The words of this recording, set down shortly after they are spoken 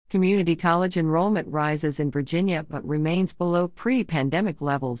Community college enrollment rises in Virginia but remains below pre-pandemic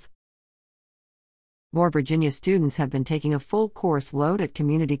levels. More Virginia students have been taking a full course load at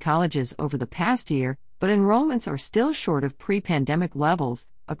community colleges over the past year, but enrollments are still short of pre-pandemic levels,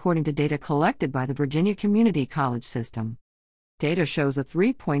 according to data collected by the Virginia Community College System. Data shows a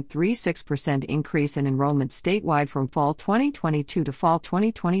 3.36% increase in enrollment statewide from fall 2022 to fall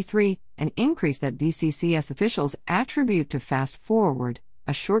 2023, an increase that VCCS officials attribute to Fast Forward,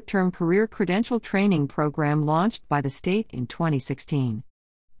 a short-term career credential training program launched by the state in 2016.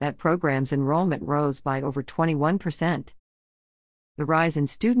 That program's enrollment rose by over 21%. The rise in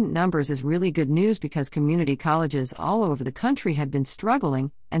student numbers is really good news because community colleges all over the country had been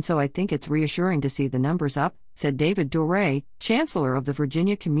struggling, and so I think it's reassuring to see the numbers up, said David Doré, Chancellor of the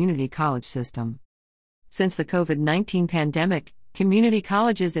Virginia Community College System. Since the COVID-19 pandemic, community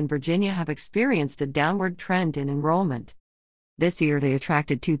colleges in Virginia have experienced a downward trend in enrollment. This year they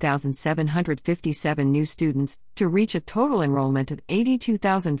attracted 2,757 new students, to reach a total enrollment of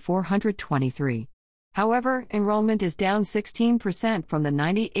 82,423. However, enrollment is down 16% from the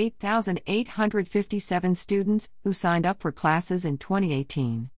 98,857 students who signed up for classes in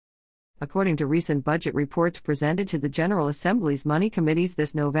 2018. According to recent budget reports presented to the General Assembly's Money Committees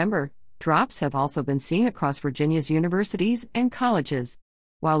this November, drops have also been seen across Virginia's universities and colleges.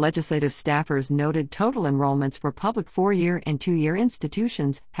 While legislative staffers noted total enrollments for public 4-year and 2-year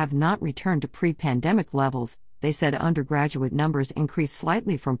institutions have not returned to pre-pandemic levels, they said undergraduate numbers increased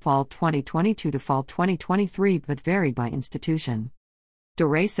slightly from fall 2022 to fall 2023 but varied by institution.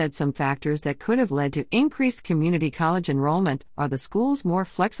 Doré said some factors that could have led to increased community college enrollment are the school's more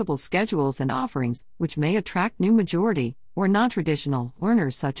flexible schedules and offerings, which may attract new majority or non-traditional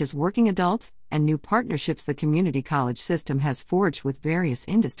learners such as working adults, and new partnerships the community college system has forged with various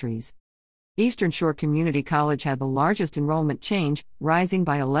industries. Eastern Shore Community College had the largest enrollment change, rising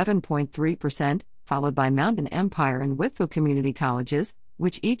by 11.3%, followed by Mountain Empire and Whitfield Community Colleges,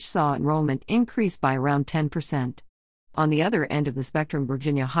 which each saw enrollment increase by around 10%. On the other end of the spectrum,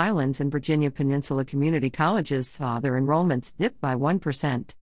 Virginia Highlands and Virginia Peninsula Community Colleges saw their enrollments dip by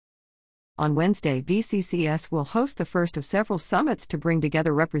 1%. On Wednesday, VCCS will host the first of several summits to bring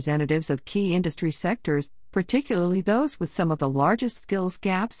together representatives of key industry sectors, particularly those with some of the largest skills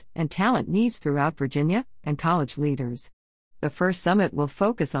gaps and talent needs throughout Virginia, and college leaders. The first summit will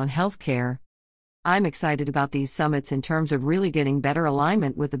focus on healthcare. I'm excited about these summits in terms of really getting better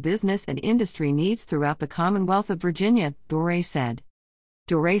alignment with the business and industry needs throughout the Commonwealth of Virginia, Doré said.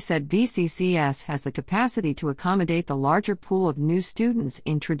 Doré said VCCS has the capacity to accommodate the larger pool of new students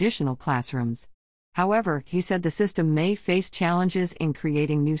in traditional classrooms. However, he said the system may face challenges in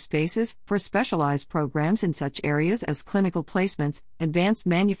creating new spaces for specialized programs in such areas as clinical placements, advanced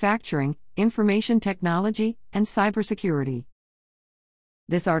manufacturing, information technology, and cybersecurity.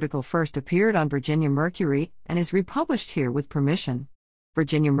 This article first appeared on Virginia Mercury and is republished here with permission.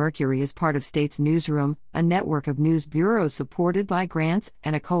 Virginia Mercury is part of States Newsroom, a network of news bureaus supported by grants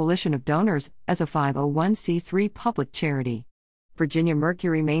and a coalition of donors, as a 501c3 public charity. Virginia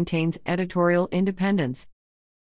Mercury maintains editorial independence.